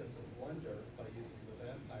a sense of wonder by using the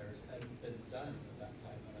vampires hadn't been done at that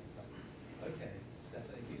time. And I was like, okay,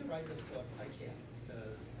 Stephanie, you can write this book. I can't,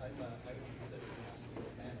 because I would consider a nasty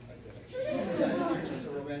old man if I did it. You're just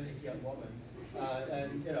a romantic young woman.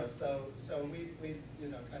 And you know, so we you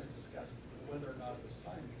know, kind of discussed whether or not it was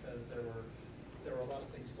time, because there were a lot of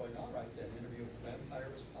things going on right then. Interview with the Vampire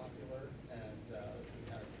was popular, and we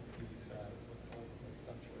had these what's called the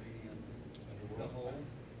subterranean The Hole.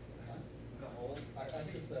 Huh? The Hole. I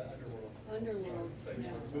think it's the underworld. Underworld, Things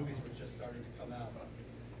yeah. where movies were just starting to come out,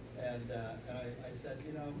 and I said,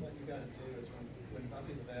 you know, what you got to do is when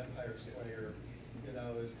Buffy the Vampire Slayer, you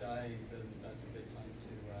know, is dying, then that's a good time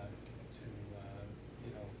to you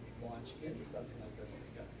know, launch into something like this. It's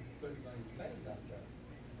got 30 million fans out there,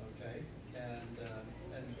 okay? And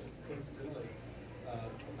coincidentally,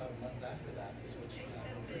 about a month after that is when she got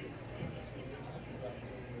married. So we were talking about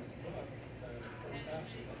doing this book. The first half,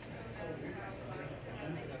 she's like, this is so weird. So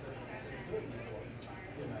I've never considered doing it before,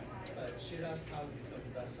 you know. But she had asked how to become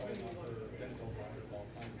the best-selling author, young adult author of all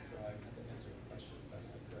time. So I had to answer the question as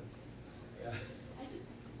best I could. Yeah.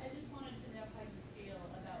 I just wanted to know how you feel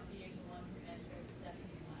about being the one who entered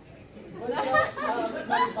Stephanie Meyer. Well, you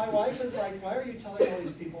know, my wife is like, why are you telling all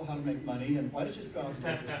these people how to make money, and why don't you just go out and do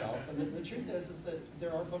it yourself? And the truth is that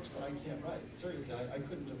there are books that I can't write. Seriously, I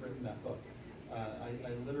couldn't have written that book.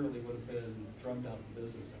 I literally would have been drummed out of the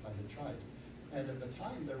business if I had tried. And at the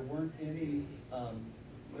time, there weren't any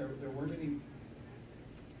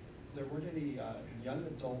young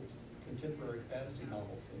adult contemporary fantasy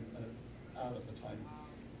novels out at the time.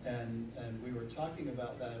 And we were talking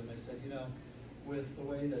about that, and I said, you know, with the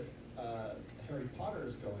way that Harry Potter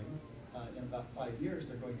is going, in about 5 years,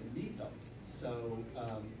 they're going to need them. So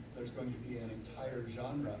there's going to be an entire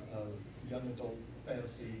genre of young adult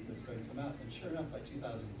fantasy that's going to come out. And sure enough, by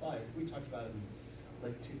 2005, we talked about it in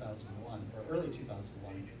late 2001, or early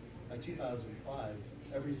 2001. By 2005,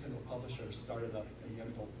 every single publisher started up a young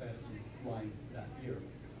adult fantasy line that year.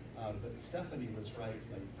 But Stephanie was right,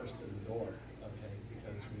 like, first in the door, okay,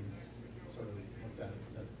 because we sort of looked at it and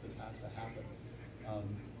said, this has to happen.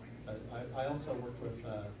 I also worked with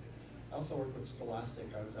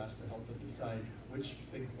Scholastic. I was asked to help them decide which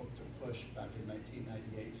big book to push back in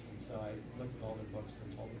 1998, and so I looked at all their books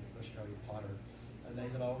and told them to push Harry Potter. And they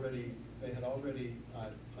had already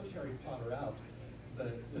put Harry Potter out,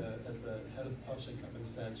 but as the head of the publishing company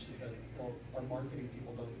said, she said, well, our marketing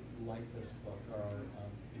people don't like this book,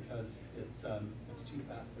 because it's too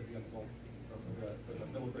fat for the adult, or for the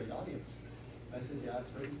middle grade audience. And I said, yeah,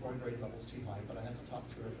 it's written 4 grade levels too high, but I had to talk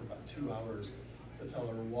to her for about 2 hours to tell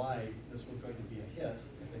her why this was going to be a hit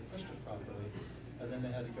if they pushed it properly. And then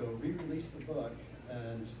they had to go re-release the book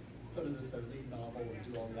and put it as their lead novel and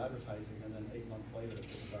do all the advertising, and then 8 months later it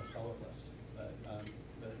hit the bestseller list. But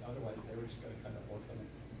otherwise they were just going to kind of orphan it.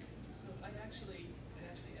 So I'd actually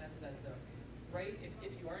add to that though. Write,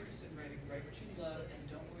 if you are interested in writing, write what you love and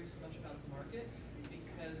don't worry so much about the market,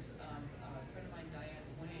 because a friend of mine, Diane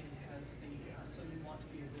Wayne, has the So You Want to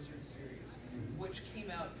Be a Wizard series, which came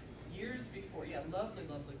out years before, lovely,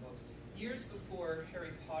 lovely books, years before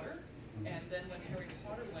Harry Potter. And then when Harry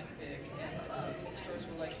Potter went big, and bookstores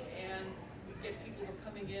were like, and we get people who are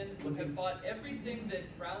coming in who have bought everything that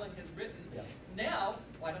Rowling has written. Yes. Now,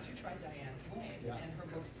 why don't you try Diane Wayne? Yeah. And her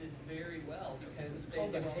books did very well because It's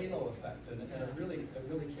called the halo effect, and it really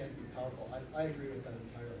can be powerful. I agree with that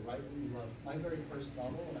entirely. Right? We love my very first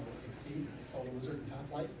novel when I was 16 was called A Wizard in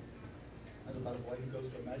Half-Life. It's about a boy who goes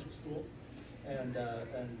to a magic school and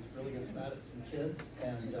really gets mad at some kids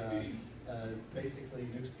and basically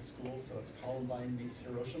nukes the school, so it's Columbine meets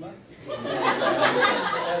Hiroshima. And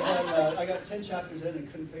then I got 10 chapters in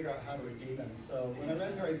and couldn't figure out how to redeem him. So when I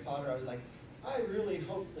read Harry Potter, I was like, I really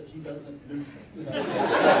hope that he doesn't nuke him. You know,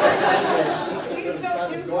 Please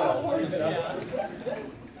don't nuke Hogwarts. You know?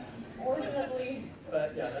 Fortunately.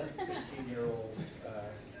 But yeah, that's a 16-year-old.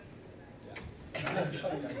 That's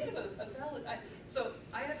kind of a valid. So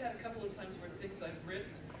I have had a couple of times where things I've written,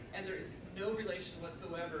 and there is no relation whatsoever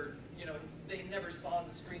whatsoever. You know, they never saw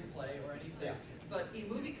the screenplay or anything. Yeah. But a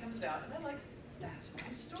movie comes out, and I'm like, that's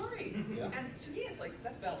my story. Yeah. And to me, it's like,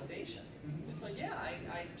 that's validation. Mhm. It's like, yeah,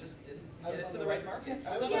 I just didn't I was get it on to the the right right- market. I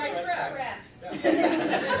I was was on on the the right right track. Yeah.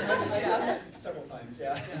 I've done that several times,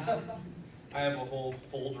 yeah. I have a whole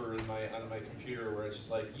folder in on my computer where it's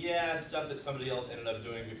just like, yeah, stuff that somebody else ended up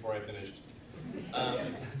doing before I finished.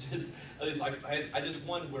 At least like I just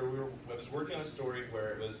one where I was working on a story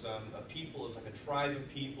where it was a people, it was like a tribe of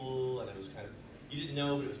people, and it was kind of, you didn't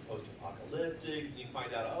know, but it was post-apocalyptic, and you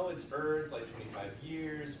find out, oh, it's Earth, like 25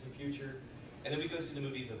 years in the future. And then we go see the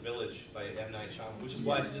movie The Village by M. Night Shyamalan, which is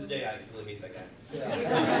why to this day I really hate that guy.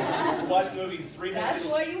 Yeah. Watched the movie 3 minutes. That's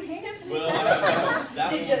why you hate him? Well,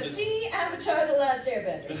 that Did one you was- see Avatar: The Last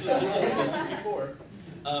Airbender? This was before.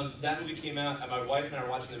 That movie came out, and my wife and I were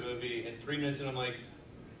watching the movie, and 3 minutes in, I'm like,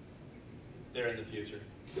 they're in the future.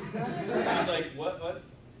 She's like, what?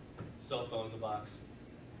 Cell phone in the box.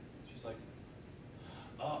 She's like,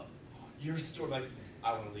 oh, your story. Like,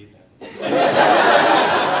 I want to leave that.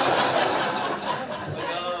 Like,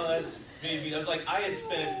 oh, that made me. I was like, I had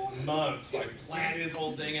spent months like planning this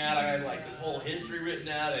whole thing out. I had like this whole history written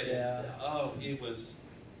out. And, Yeah. oh, it was.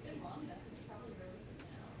 It's been long enough, it's probably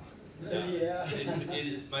released now.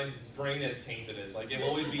 Yeah. My brain has tainted it. It's like it will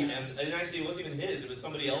always be, and actually it wasn't even his. It was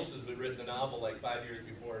somebody else's who had written the novel like 5 years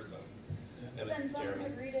before. So it was Then someone terrible.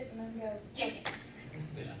 could read it and then go, dang it.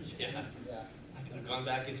 Yeah. Yeah. I could have gone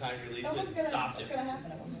back in time, released it, Someone's and gonna, stopped it's it. gonna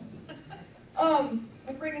happen at one point.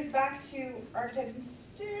 We bring us back to archetypes and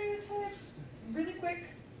stereotypes really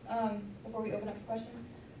quick before we open up for questions.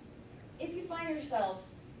 If you find yourself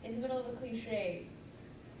in the middle of a cliche,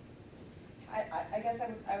 I guess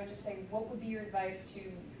I would just say, what would be your advice to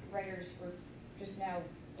writers who are just now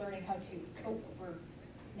learning how to cope or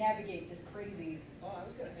navigate this crazy? Oh, I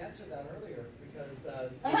was going to answer that earlier because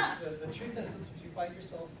Uh-huh. the truth is if you find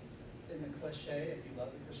yourself in the cliche, if you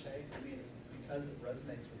love the cliche, I mean, it's because it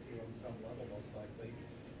resonates with you on some level, most likely.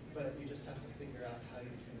 But you just have to figure out how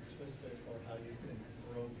you can twist it or how you can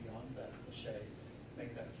grow beyond that cliche,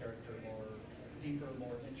 make that character more deeper,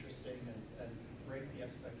 more interesting, and break the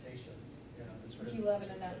expectations. You know, this sort If of- you love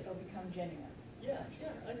it enough, it'll become genuine. Yeah,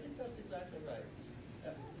 I think that's exactly right.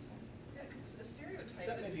 Yeah. Yeah, because a stereotype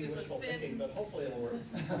That may is be a wishful thinking, thin. but hopefully it'll work.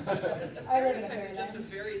 A I live in a stereotype is just a fairyland.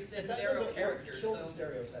 very thin, If that narrow doesn't work, character. kill the So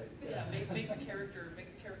stereotype. yeah, make the character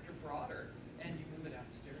broader, and you move it out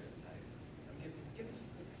of stereotype. Give them some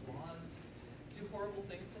good flaws. Do horrible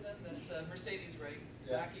things to them. That's Mercedes, right?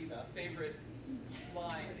 Yeah, Rocky's yeah. favorite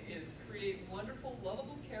line is create wonderful,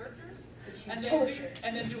 lovable characters, Which you and torture.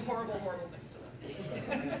 then do horrible things to them.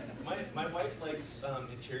 My wife likes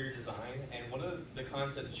interior design, and one of the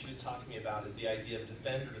concepts that she was talking to me about is the idea of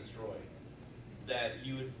defend or destroy. That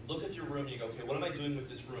you would look at your room and you go, okay, what am I doing with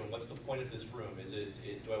this room? What's the point of this room? Is it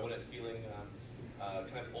do I want it feeling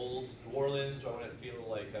kind of old New Orleans? Do I want it to feel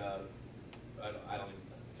like I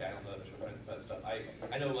don't know that stuff.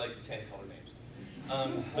 I know like 10 color names.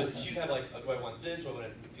 But she'd have like, do I want this? Do I want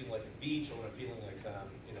it to feel like a beach? Do I want it feeling like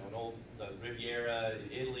an old Riviera,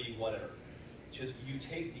 Italy, whatever. Just you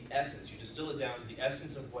take the essence, you distill it down to the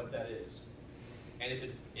essence of what that is. And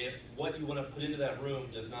if what you want to put into that room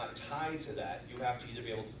does not tie to that, you have to either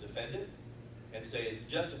be able to defend it and say it's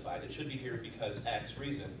justified, it should be here because X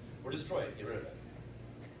reason, or destroy it, get rid of it.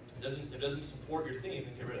 It doesn't support your theme,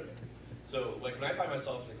 then get rid of it. So like when I find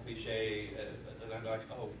myself in a cliche, and I'm like,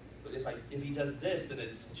 oh, but if he does this, then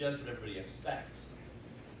it's just what everybody expects.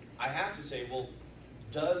 I have to say, well,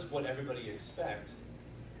 does what everybody expects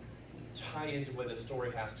tie into where the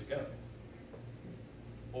story has to go?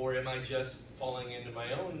 Or am I just falling into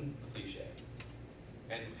my own cliche?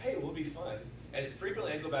 And hey, it will be fun. And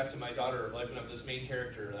frequently I go back to my daughter, like when I'm this main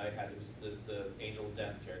character that I had, was the Angel of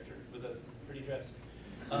Death character with a pretty dress.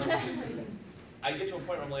 I get to a point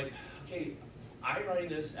where I'm like, okay, I'm writing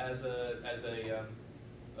this as a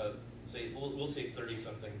say we'll say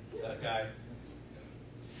 30-something guy.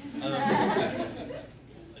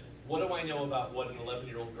 What do I know about what an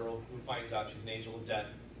 11-year-old girl who finds out she's an angel of death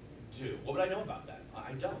do? What would I know about that?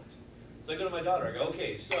 I don't. So I go to my daughter, I go,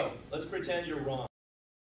 okay, so let's pretend you're wrong.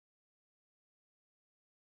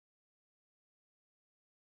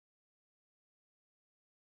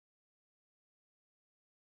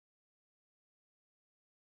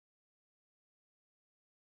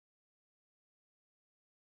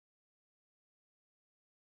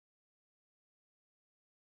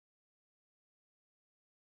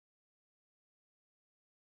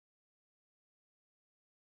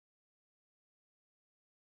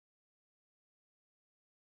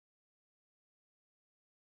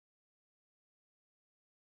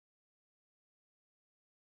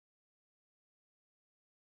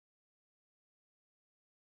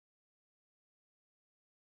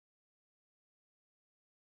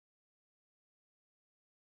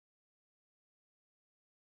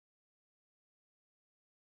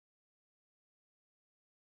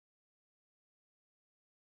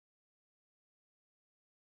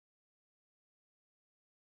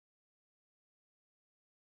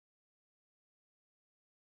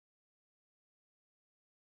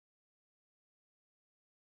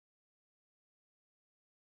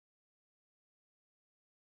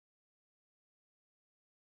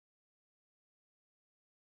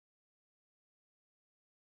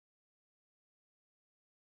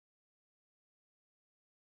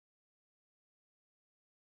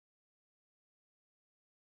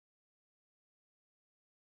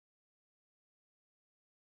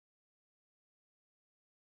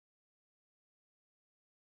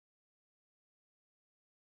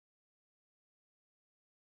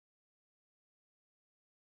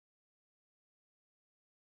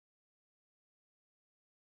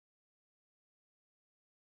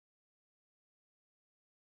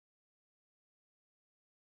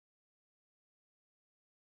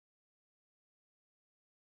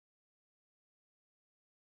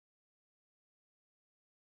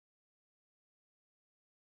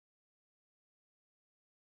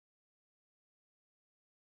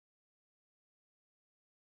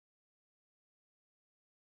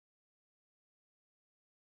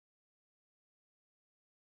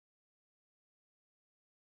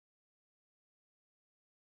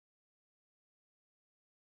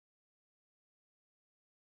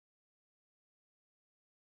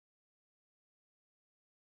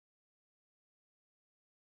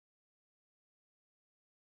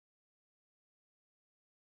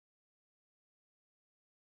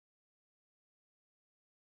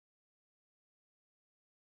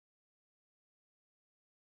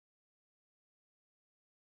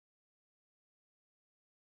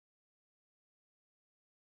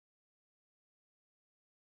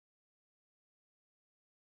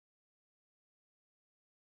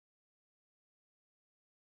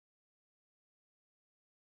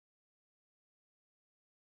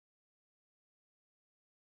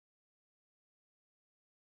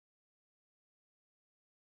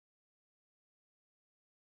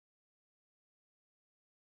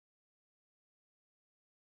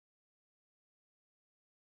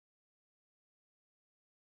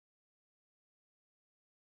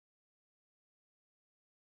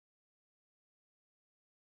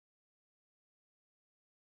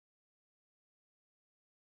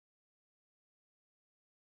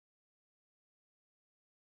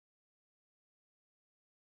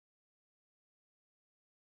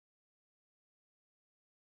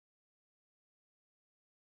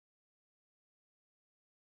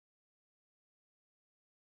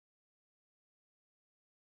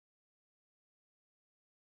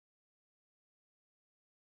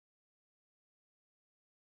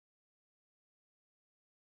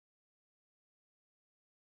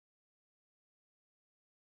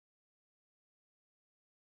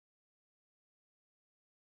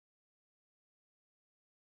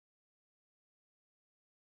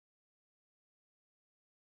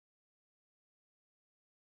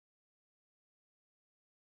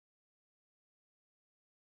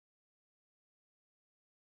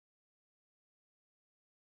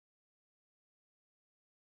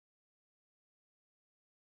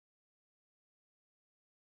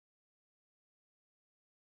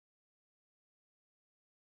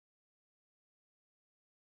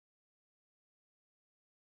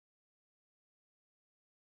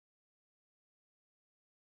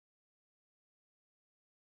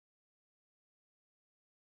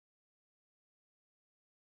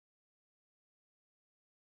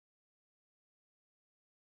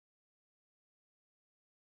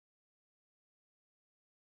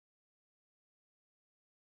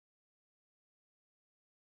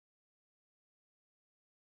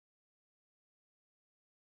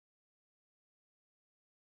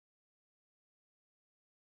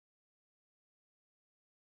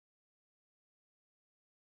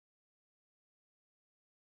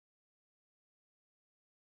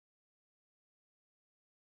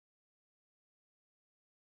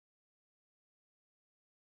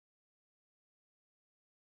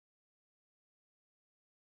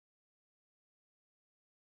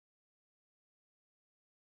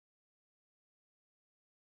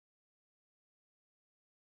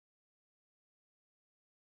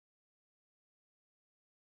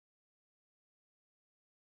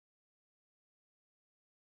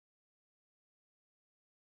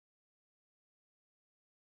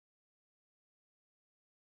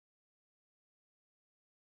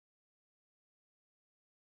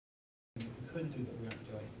 could do that we aren't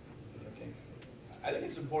doing in video games. I think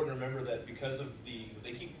it's important to remember that because of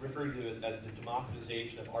they keep referring to it as the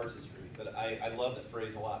democratization of artistry, but I love that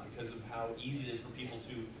phrase a lot because of how easy it is for people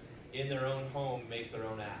to, in their own home, make their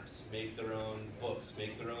own apps, make their own books,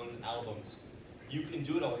 make their own albums. You can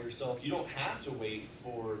do it all yourself. You don't have to wait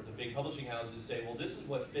for the big publishing houses to say, well, this is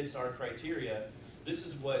what fits our criteria. This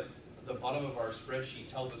is what the bottom of our spreadsheet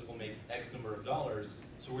tells us will make X number of dollars,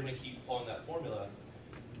 so we're going to keep following that formula.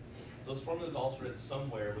 Those formulas all started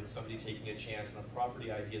somewhere with somebody taking a chance on a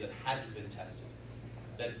property idea that hadn't been tested,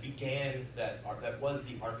 that began, that was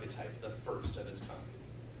the archetype, the first of its kind.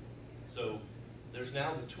 So there's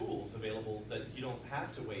now the tools available that you don't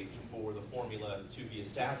have to wait for the formula to be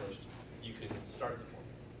established. You can start the formula.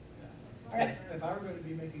 If I were going to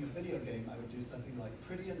be making a video game, I would do something like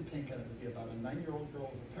Pretty in Pink, and it would be about a 9-year-old girl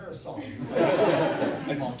with a parasol.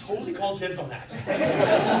 I totally called dibs on that.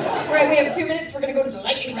 All right, we have 2 minutes. We're going to go to the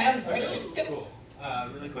lightning round of questions. Go. Cool.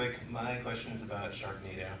 Really quick, my question is about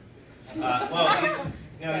Sharknado. Well, it's,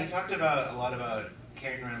 you know, you talked about a lot about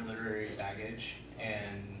carrying around literary baggage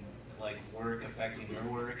and like work affecting your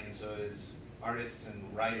work, and so is artists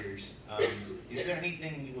and writers. Is there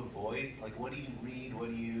anything you avoid? Like, what do you read?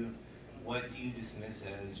 What do you dismiss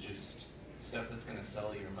as just stuff that's going to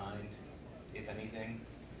sell your mind, if anything?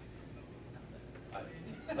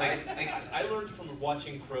 I learned from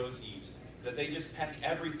watching crows eat that they just peck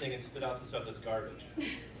everything and spit out the stuff that's garbage.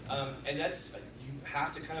 And that's, you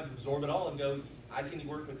have to kind of absorb it all and go, I can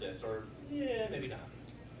work with this, or yeah, maybe not.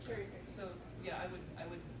 Sure. So yeah, I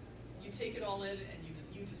would, you take it all in and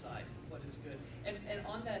you decide what is good. And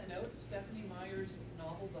on that note, Stephanie Meyer's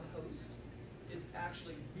novel, The Host, is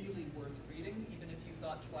actually really worth reading, even if you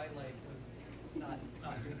thought Twilight was not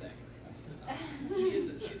your thing. She is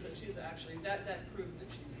actually, that proved that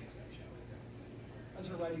she's an exception. As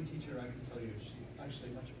a writing teacher, I can tell you she's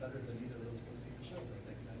actually much better than either of those books even shows, I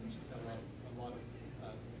think. I think she's got a lot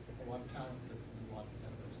of talent that's a lot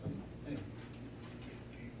better. So anyway.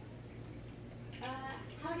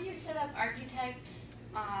 How do you set up archetypes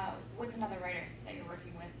with another writer that you're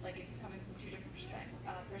working with? Like if you're coming from two different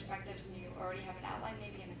perspectives and you already have an outline,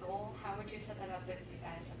 maybe and a goal, how would you set that up if you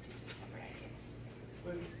guys have two separate ideas?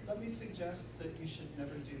 Well, let me suggest that you should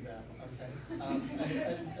never do that, okay?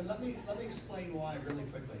 And let me explain why really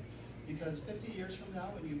quickly. Because 50 years from now,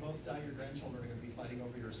 when you both die, your grandchildren are going to be fighting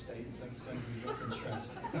over your estates, and it's going to be milk and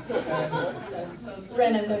shrimps. And so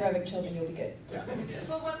Ren, if they're having children, you'll be good. Yeah.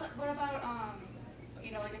 But what about,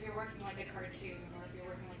 you know, like if you're working like a cartoon, or if you're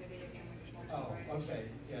working like a video game where there's multiple writers? Okay,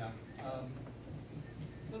 yeah.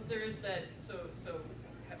 Well, there is that, so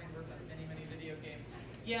having worked on many video games,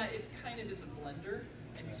 yeah, it kind of is a blender,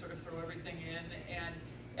 and you sort of throw everything in, and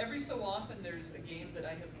every so often there's a game that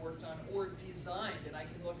I have worked on or designed, and I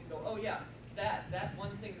can look and go, oh yeah, that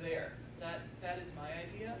one thing there, that is my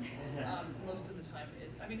idea. Most of the time,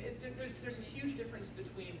 there's a huge difference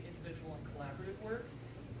between individual and collaborative work,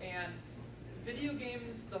 and video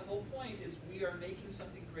games, the whole point is we are making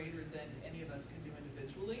something greater than any of us can do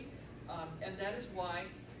individually, and that is why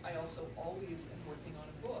I also always am working on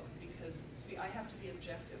a book, because, see, I have to be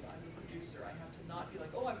objective. I'm a producer. I have to not be like,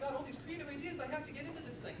 oh, I've got all these creative ideas. I have to get into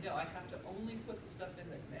this thing. No, I have to only put the stuff in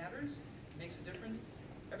that matters, makes a difference.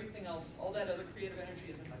 Everything else, all that other creative energy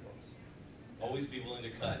is in my books. Always be willing to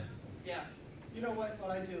cut. Yeah. You know what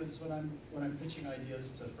I do is when I'm pitching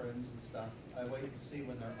ideas to friends and stuff, I wait and see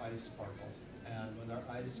when their eyes sparkle. And when their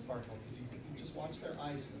eyes sparkle, because you just watch their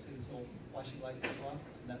eyes, you see this little flashing light go up,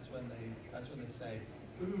 and that's when they say,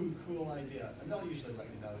 ooh, cool idea. And they'll usually let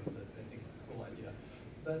you know that they think it's a cool idea.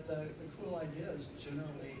 But the cool ideas,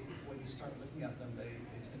 generally, when you start looking at them, they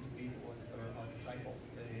tend to be the ones that are archetypal.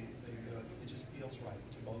 It just feels right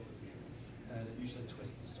to both of you. And it usually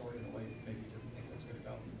twists the story in a way that maybe you didn't think it was going to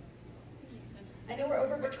go. I know we're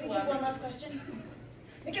over, but can we take one last question?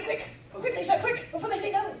 Make it quick! Quick, Lisa, quick! Before they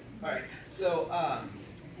say no! Alright, so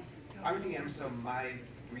I'm a DM, so my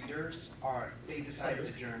readers they decide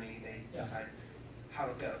the journey, they decide how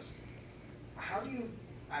it goes. How do you,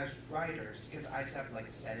 as writers, because I set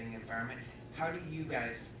like setting environment, how do you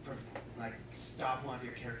guys stop one of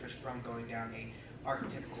your characters from going down a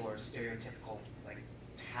archetypical or stereotypical like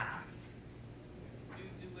path?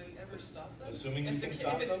 Do we ever stop them? Assuming you can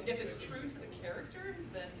stop them? If it's true to the character,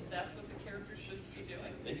 then that's what the character should be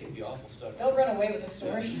doing. They can be awful stuff. Don't run away with the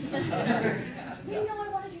story. We know I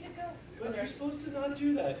wanted you to go. But you're supposed to not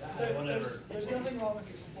do that. There's nothing wrong with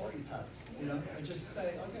exploring paths, you know? I just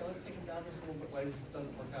say, okay, let's take them down this a little bit ways. If it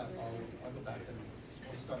doesn't work out, I'll go back and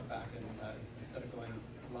we'll start back. And instead of going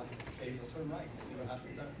left, okay, we'll turn right and see what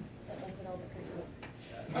happens there.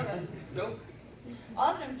 Okay. Go.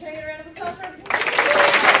 Awesome. Can I get a round of applause for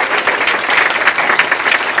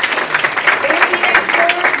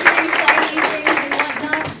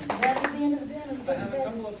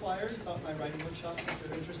workshops if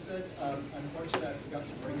you're interested. Unfortunately, I forgot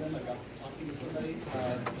to bring them. I got talking to somebody.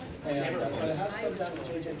 But I have some down at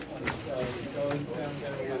JJ20, so go down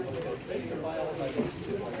there with my book. They can buy all of my books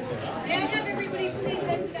too. May I have everybody please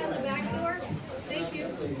head down the back